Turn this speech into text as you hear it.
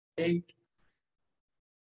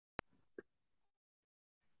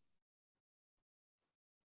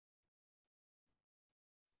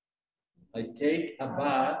I take a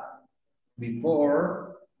bath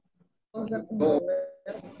before go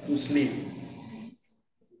to sleep.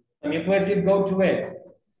 También puedes decir go to bed.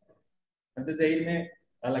 Antes de irme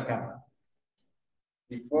a la cama.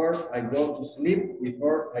 Before I go to sleep,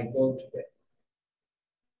 before I go to bed.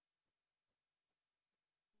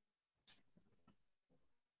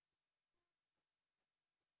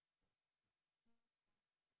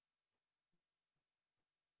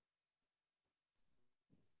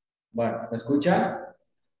 Bueno, ¿me escucha?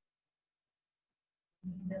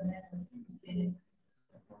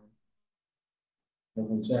 No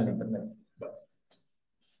funciona el internet. Bueno,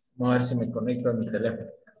 vamos a ver si me conecto a mi teléfono.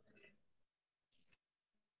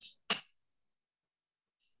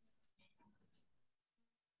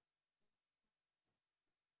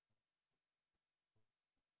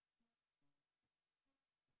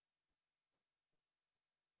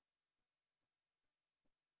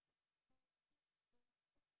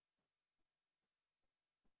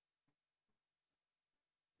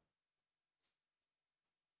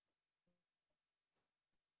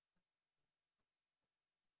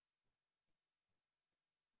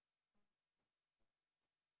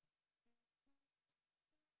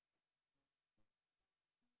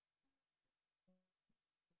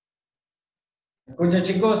 ¿Me escuchan,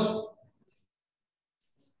 chicos?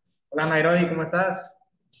 Hola, Nairobi, ¿cómo estás?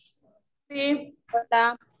 Sí,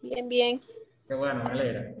 hola, bien, bien. Qué bueno, me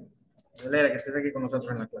alegra. Me alegra que estés aquí con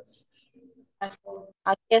nosotros en la clase.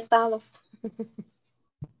 Aquí he estado.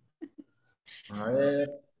 A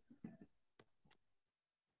ver.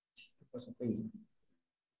 ¿Qué pasó, Facebook?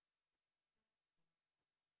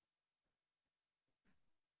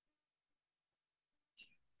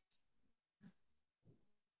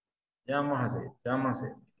 Ya vamos a hacer, ya vamos a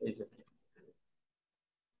hacer. ¿Qué dice aquí?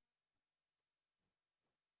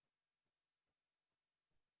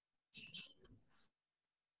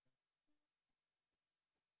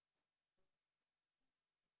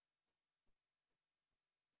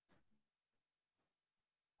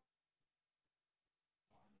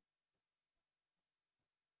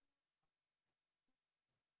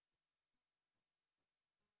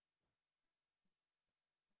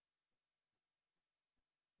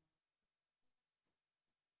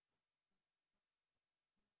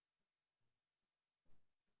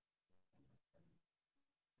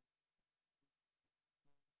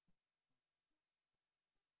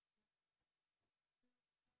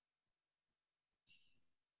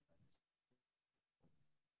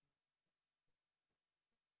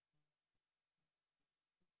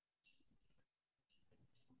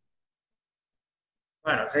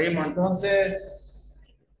 Bueno, seguimos entonces.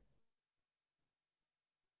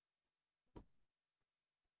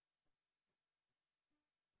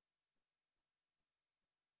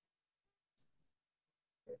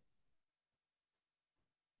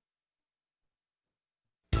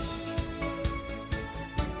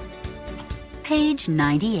 Page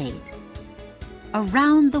 98.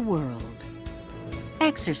 Around the world.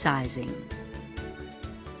 Exercising.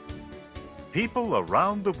 People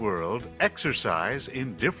around the world exercise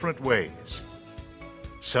in different ways.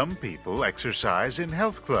 Some people exercise in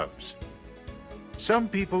health clubs. Some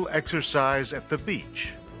people exercise at the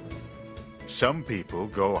beach. Some people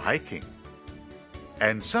go hiking.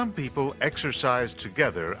 And some people exercise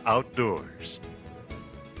together outdoors.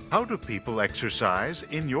 How do people exercise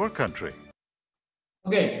in your country?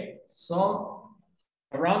 Ok, so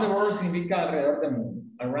around the world significa alrededor del mundo.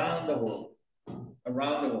 Around the world.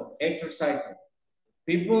 Around the world. Exercising.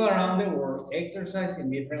 People around the world exercise in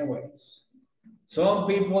different ways. Some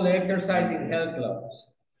people exercise in health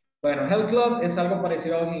clubs. Bueno, health club es algo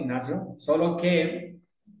parecido a un gimnasio, solo que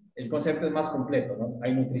el concepto es más completo, ¿no?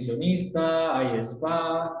 Hay nutricionista, hay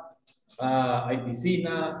spa, hay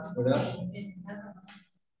piscina, ¿verdad?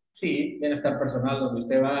 Sí, bienestar personal, donde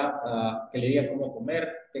usted va que le diga cómo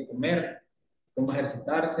comer, qué comer, cómo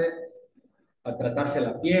ejercitarse, a tratarse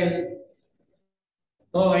la piel,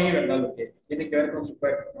 todo ahí, ¿verdad? Lo que tiene que ver con su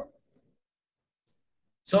cuerpo, ¿no?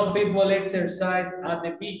 Some people exercise at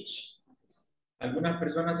the beach. Algunas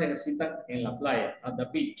personas se ejercitan en la playa, at the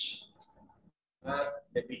beach. At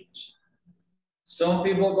the beach. Some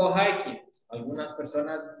people go hiking. Algunas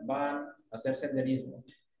personas van a hacer senderismo.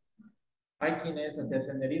 Hiking es hacer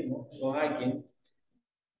senderismo, go hiking.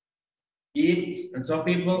 And some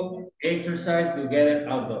people exercise together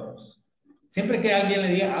outdoors. Siempre que alguien le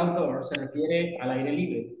diga outdoors, se refiere al aire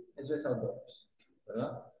libre. Eso es outdoors,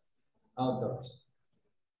 ¿verdad? Outdoors.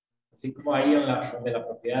 Así como ahí en la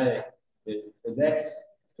propiedad de Dex,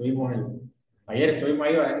 estuvimos Ayer estuvimos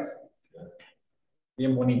ahí, ¿verdad?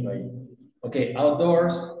 Bien bonito ahí. Ok,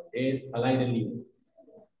 outdoors es al aire libre.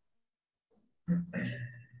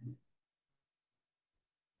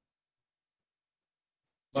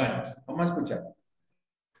 Bueno, vamos a escuchar.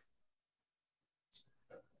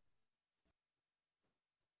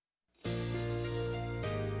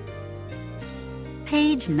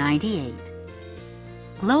 Page 98.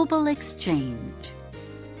 Global Exchange.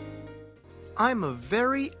 I'm a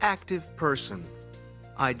very active person.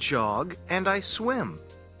 I jog and I swim.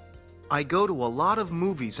 I go to a lot of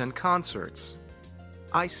movies and concerts.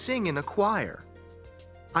 I sing in a choir.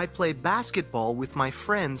 I play basketball with my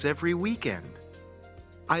friends every weekend.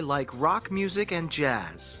 I like rock music and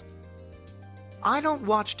jazz. I don't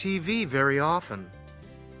watch TV very often.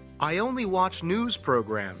 I only watch news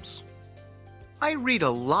programs. I read a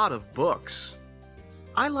lot of books.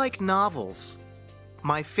 I like novels.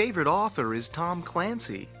 My favorite author is Tom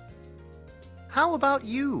Clancy. How about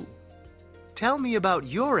you? Tell me about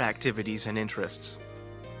your activities and interests.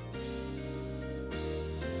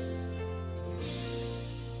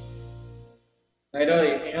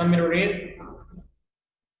 Nairobi, you want me to read?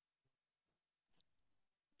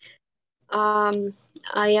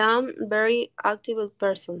 I am very active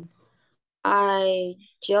person. I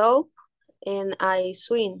jog and I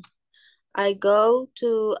swim. I go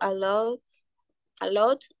to a lot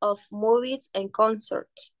of movies and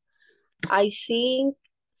concerts. I sing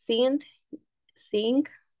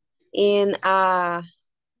in a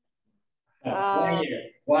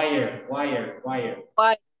Wire. choir.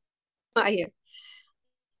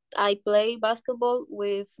 I play basketball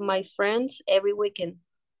with my friends every weekend.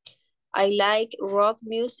 I like rock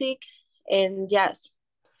music and jazz.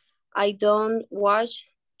 I don't watch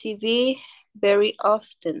TV very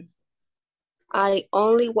often. I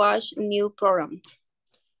only watch new programs.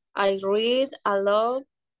 I read a lot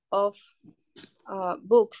of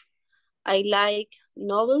books. I like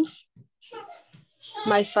novels.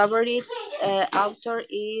 My favorite author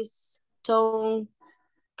is Tom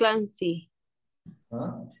Clancy.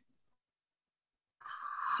 Huh?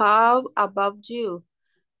 How about you?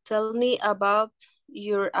 Tell me about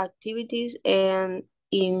your activities and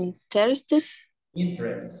interests.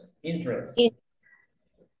 Interest.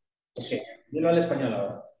 Ok, dilo al español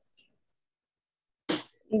ahora.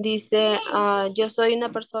 Dice, yo soy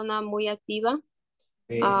una persona muy activa.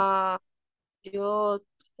 Sí. Yo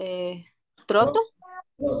troto,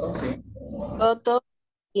 Sí. troto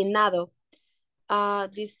y nado.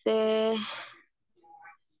 Dice,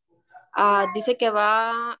 dice que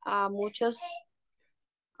va a muchos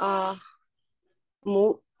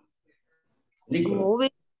Películas.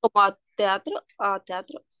 movies, como a teatros,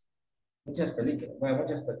 Muchas películas. Bueno,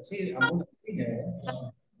 muchas películas. Sí, a muchos cine, ¿eh?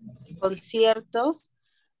 conciertos.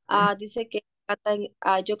 Dice que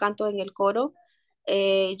yo canto en el coro.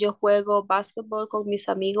 Yo juego básquetbol con mis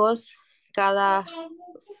amigos cada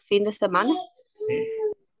fin de semana. Sí.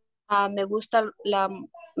 Me gusta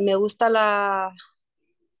me gusta la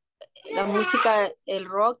música, el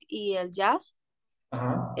rock y el jazz.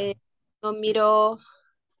 Ajá. No miro,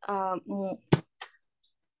 no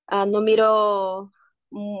miro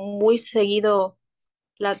muy seguido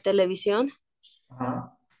la televisión.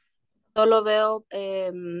 Ajá. Solo veo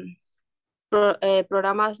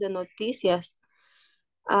programas de noticias.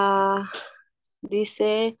 Ah,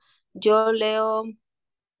 dice, yo leo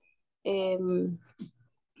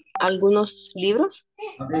algunos libros.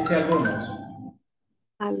 Dice algunos.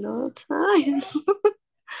 A lot. Ay,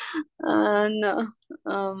 no.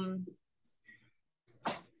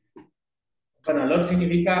 Bueno, lot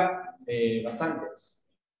significa bastantes.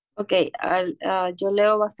 Ok, yo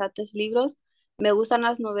leo bastantes libros. Me gustan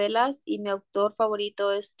las novelas y mi autor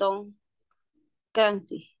favorito es Tom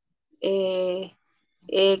Clancy. Eh,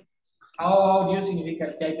 eh, How about you significa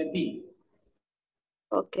que hay de ti.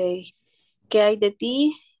 ok, ¿qué hay de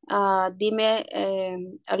ti? Dime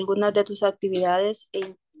algunas de tus actividades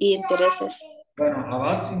y intereses. Bueno,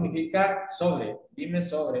 about significa sobre. Dime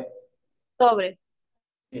sobre. Sobre.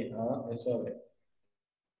 Sí, about es sobre.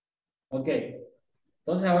 Ok.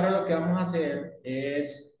 Entonces ahora lo que vamos a hacer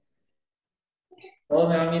es, todos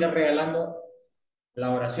me van a ir regalando la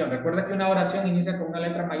oración. Recuerda que una oración inicia con una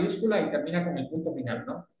letra mayúscula y termina con el punto final,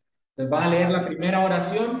 ¿no? Entonces vas a leer la primera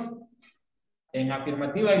oración en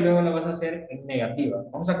afirmativa y luego la vas a hacer en negativa.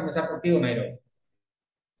 Vamos a comenzar contigo, Nairo.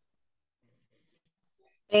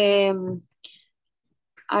 Em,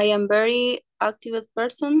 I am very active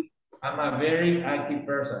person. I'm a very active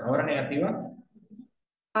person. Ahora negativa.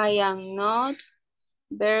 I am not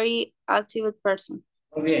very active person.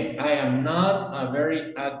 Muy bien. I am not a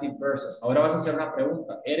very active person. Ahora vas a hacer una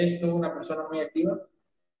pregunta. ¿Eres tú una persona muy activa?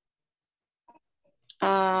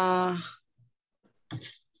 Ah,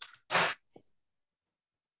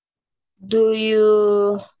 do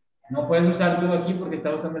you No puedes usar do aquí porque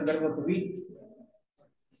está usando el verbo to be.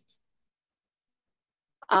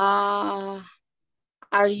 uh,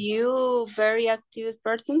 are you very active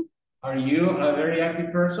person? Are you a very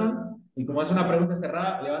active person? Y como es una pregunta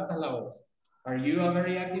cerrada, levantas la voz. Are you a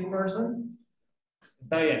very active person?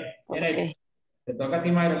 Está bien. Bien ahí. Okay. Te toca a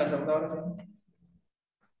ti, Mayra, la segunda oración.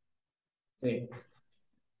 Sí.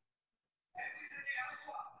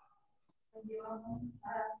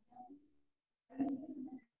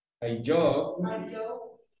 I jog.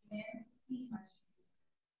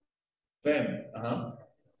 Swim. Ajá.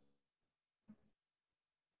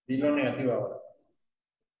 Dilo negativo ahora.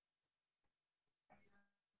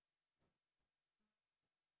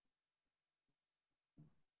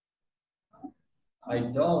 I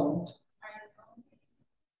don't.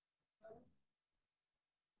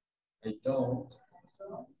 I don't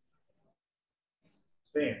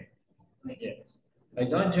swim. Yes. I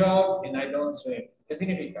don't jog and I don't swim. ¿Qué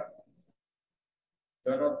significa?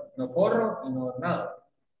 Yo no corro y no nado.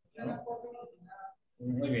 ¿No?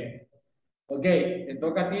 Muy bien. Ok, te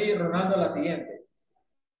toca a ti, Ronaldo, la siguiente.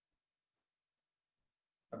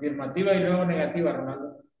 Afirmativa y luego negativa,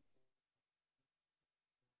 Ronaldo.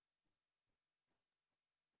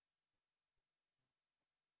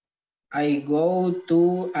 I go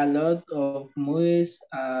to a lot of movies,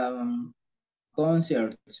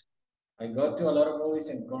 concerts. I go to a lot of movies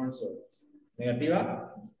and concerts.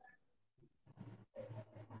 Negativa.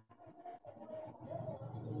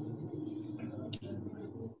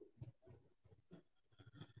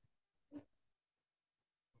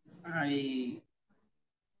 I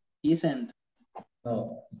isn't.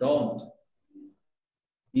 No, don't.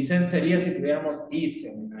 Isn't sería si tuviéramos is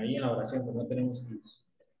ahí en la oración, pero no tenemos is.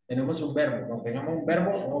 Tenemos un verbo. Cuando tengamos un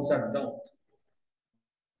verbo, vamos a usar don't.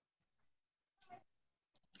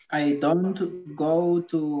 I don't go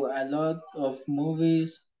to a lot of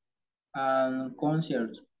movies and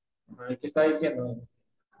concerts. ¿Qué está diciendo en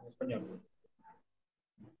español?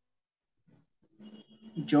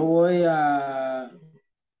 Yo voy a,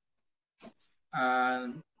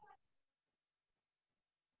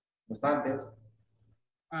 Bastantes.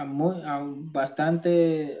 a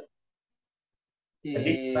bastante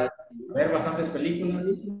Películas. Ver bastantes películas.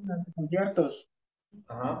 conciertos.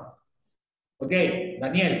 Ajá. Ok,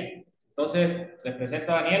 Daniel. Entonces, les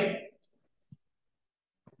presento a Daniel.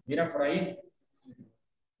 Mira por ahí.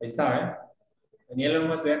 Ahí está, ¿eh? Daniel es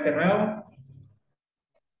un estudiante nuevo.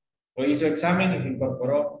 Hoy hizo examen y se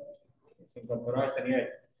incorporó a este nivel.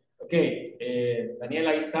 Ok, Daniel,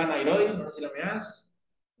 ahí está Nairobi, no sé si lo miras.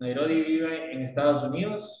 Nairobi vive en Estados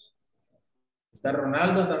Unidos. Está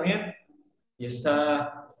Ronaldo también. Y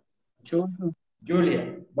está Chuzo.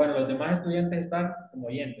 Julia. Bueno, los demás estudiantes están como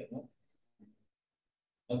oyentes, ¿no?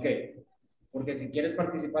 Ok, porque si quieres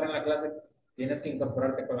participar en la clase, tienes que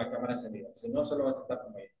incorporarte con la cámara encendida. Si no, solo vas a estar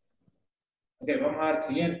como oyente. Ok, vamos a ver el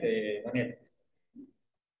siguiente, Daniel.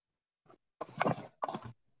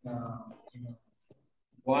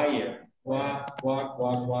 Wire. Wire.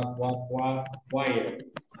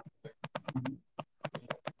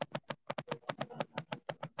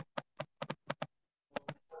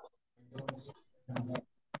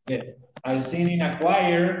 Yes. I sing in a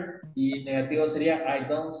choir y negativo sería I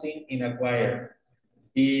don't sing in a choir.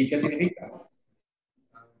 ¿Y qué significa?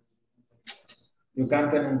 Yo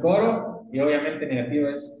canto en un coro y obviamente negativo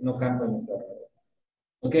es no canto en un coro.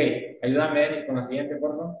 Ok, ayúdame, Denis, con la siguiente,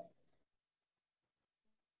 por favor.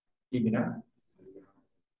 Y mira.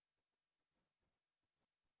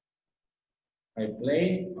 I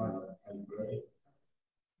play.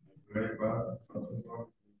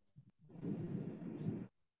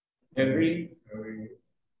 Every.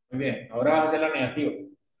 Muy bien, ahora vas a hacer la negativa.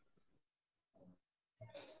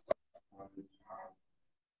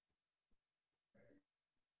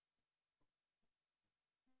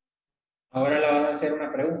 Ahora le vas a hacer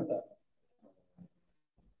una pregunta.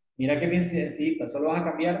 Mira qué bien sencilla. Solo vas a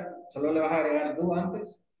cambiar, solo le vas a agregar do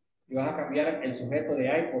antes y vas a cambiar el sujeto de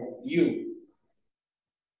I por you.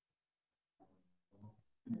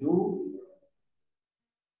 Do.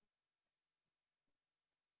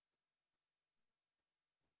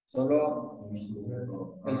 Solo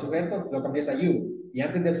el sujeto lo cambias a you. Y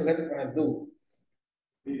antes del sujeto pones do.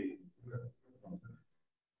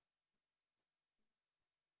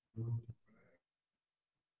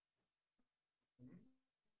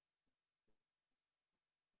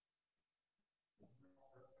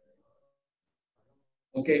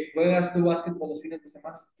 Ok, ¿juegas tu básquetbol los fines de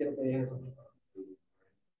semana? Quiero que digas eso.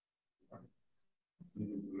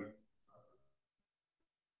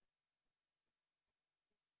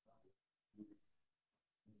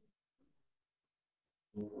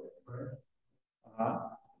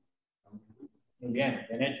 Ajá. Muy bien,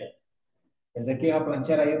 bien hecho. Pensé que iba a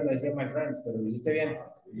planchar ahí donde decía my friends, pero lo hiciste bien.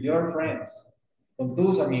 Your friends. Con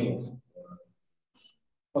tus amigos.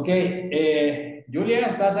 Ok, Julia,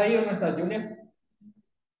 ¿estás ahí o no estás, Julia?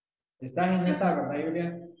 ¿Estás en esta, verdad,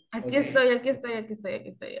 Julia? Aquí Ok, estoy, aquí estoy, aquí estoy, aquí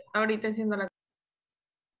estoy. Ahorita enciendo la...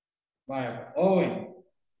 vaya, Owen.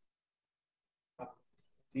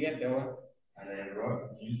 Siguiente, Owen.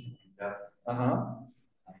 Ajá.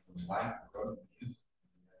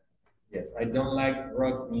 Yes, I don't like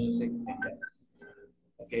rock music and jazz.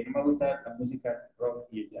 Ok, no me gusta la música rock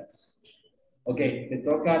y jazz. Ok, te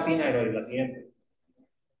toca a ti, Nairobi, la siguiente.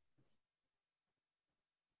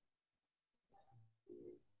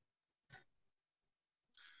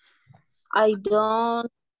 I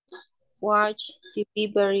don't watch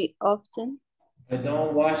TV very often. I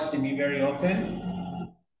don't watch TV very often.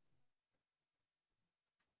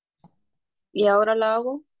 Y ahora la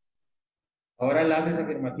hago. Ahora la haces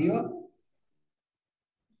afirmativa.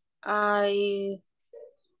 I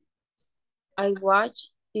I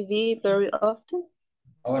watch TV very often.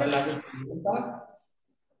 Ahora la haces pregunta.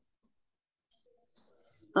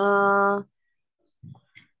 Uh,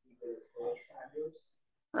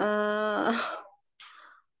 uh,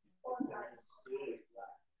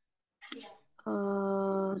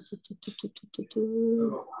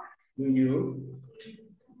 tu. Do you?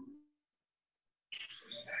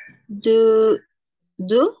 Do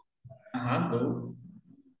Ajá, do.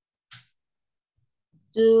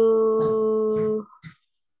 do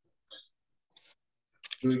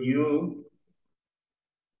Do you?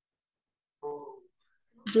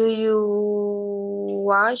 do you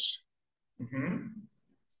watch Ujú.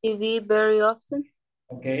 TV very often?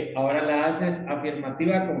 Ok, ahora la haces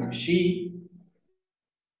afirmativa con she.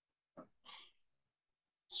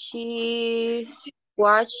 She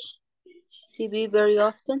watch TV very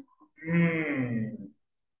often. Mm.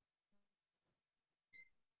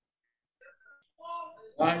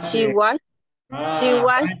 She Baches. watch she Ah,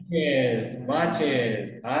 watch baches,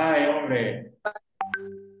 baches. Ay, hombre.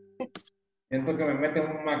 Siento que me meten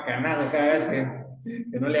un macanazo cada vez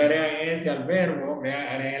que no le agregan ese al verbo. Me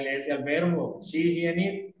agregan ese al verbo. She, he, and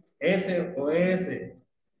it. S o S.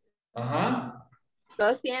 Ajá.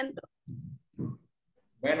 Lo siento.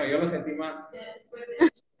 Bueno, yo lo sentí más.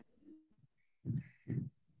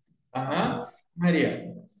 Ajá.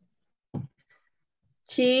 María.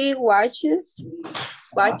 She watches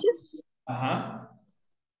Ajá. watches Ajá.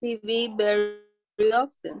 TV very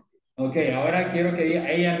often. Ok, ahora quiero que diga,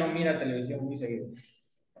 ella no mira televisión muy seguido.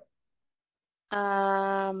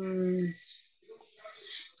 Um,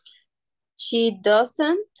 she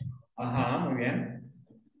doesn't Ajá, muy bien.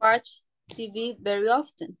 watch TV very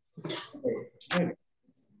often. Ok, muy bien.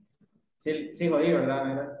 Sí, sí, jodí, ¿verdad?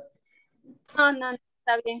 Mira. No,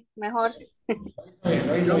 está bien, mejor.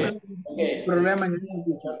 Lo hizo Yo bien. creo que Ok, hay problema en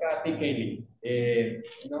eso. toca a ti, Kaylee.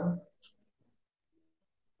 ¿No?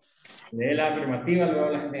 Lee la afirmativa, luego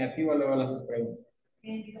las negativas, luego las preguntas.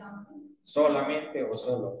 Solamente o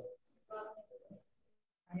solo.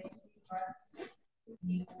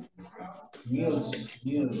 News,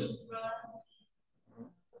 news.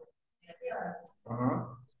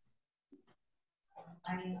 Ajá.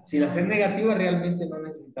 Si la haces negativa, realmente no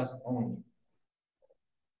necesitas on.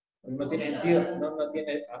 No tiene sentido. No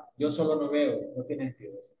tiene, yo solo no veo. No tiene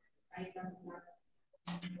sentido.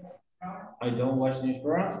 I don't watch news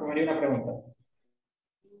programs. ¿Cómo haría una pregunta?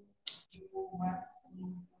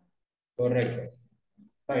 Correcto.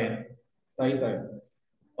 Está bien. Está bien, está bien.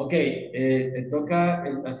 Ok, te toca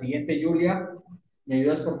la siguiente, Julia. ¿Me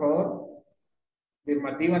ayudas, por favor?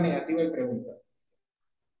 Afirmativa, negativa y pregunta.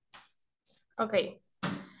 Ok.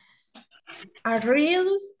 I read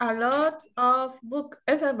a lot of book.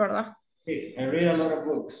 Esa es verdad. Sí, I read a lot of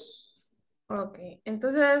books. Ok.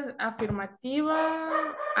 Entonces, afirmativa.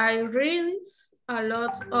 I read a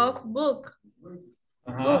lot of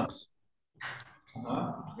Ajá, books.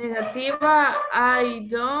 ajá. Negativa. I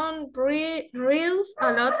don't read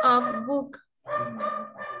a lot of book.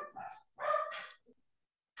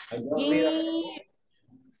 I don't read a- Y,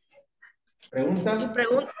 Pregunta. y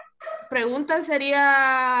pregunta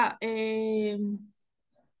sería,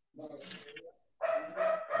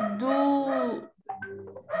 do,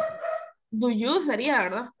 do you sería,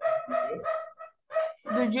 ¿verdad?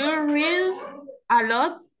 Do you read a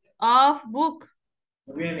lot of book?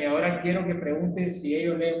 Muy bien, y ahora quiero que preguntes si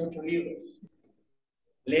ellos leen muchos libros.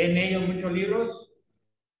 ¿Leen ellos muchos libros?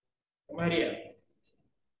 ¿Cómo haría?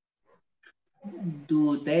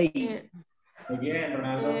 Do they? Muy bien,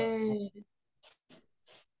 Ronaldo.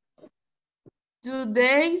 Do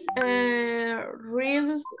they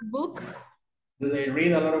read book? Do they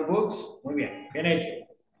read a lot of books? Muy bien, bien hecho.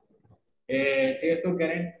 ¿Sigues tú,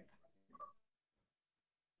 Karen?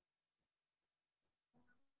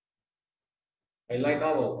 I like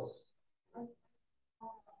novels.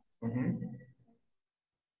 Ujú.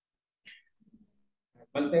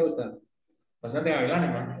 ¿Cuál te gusta? Pasión de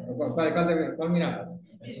Gavilanes, ¿no? ¿Cuál mira?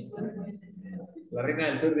 La Reina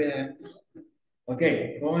del Sur de... Ok,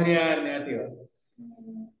 ¿cómo sería el negativo?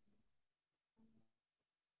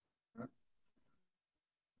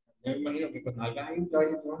 Yo me imagino que cuando hagas ahí,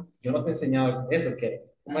 yo no te he enseñado eso, ¿qué?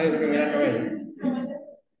 ¿Cómo es la primera novela?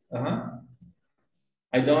 Ajá.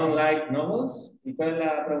 I don't like novels. ¿Y cuál es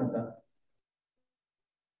la pregunta?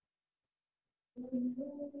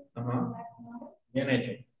 Ajá. Bien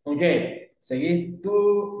hecho. Ok, seguís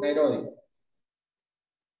tú, Nairobi.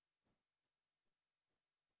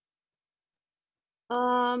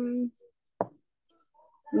 Um,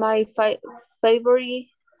 my favorite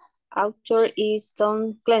author is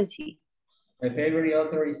Tom Clancy. My favorite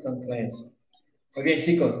author is Tom Clancy. Ok,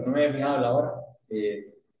 chicos, no me había fijado la hora.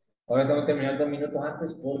 Ahora tengo que terminar 2 minutos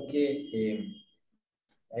antes porque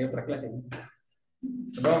hay otra clase.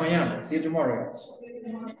 Nos vemos mañana. See you tomorrow, guys.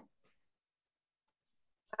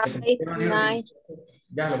 Night.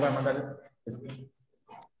 Ya lo voy a mandar.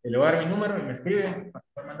 Y le voy a dar mi número y me escribe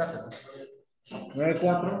para mandárselo.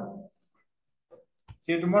 94.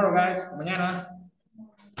 See you tomorrow, guys. Mañana.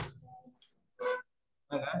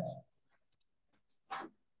 Bye, guys.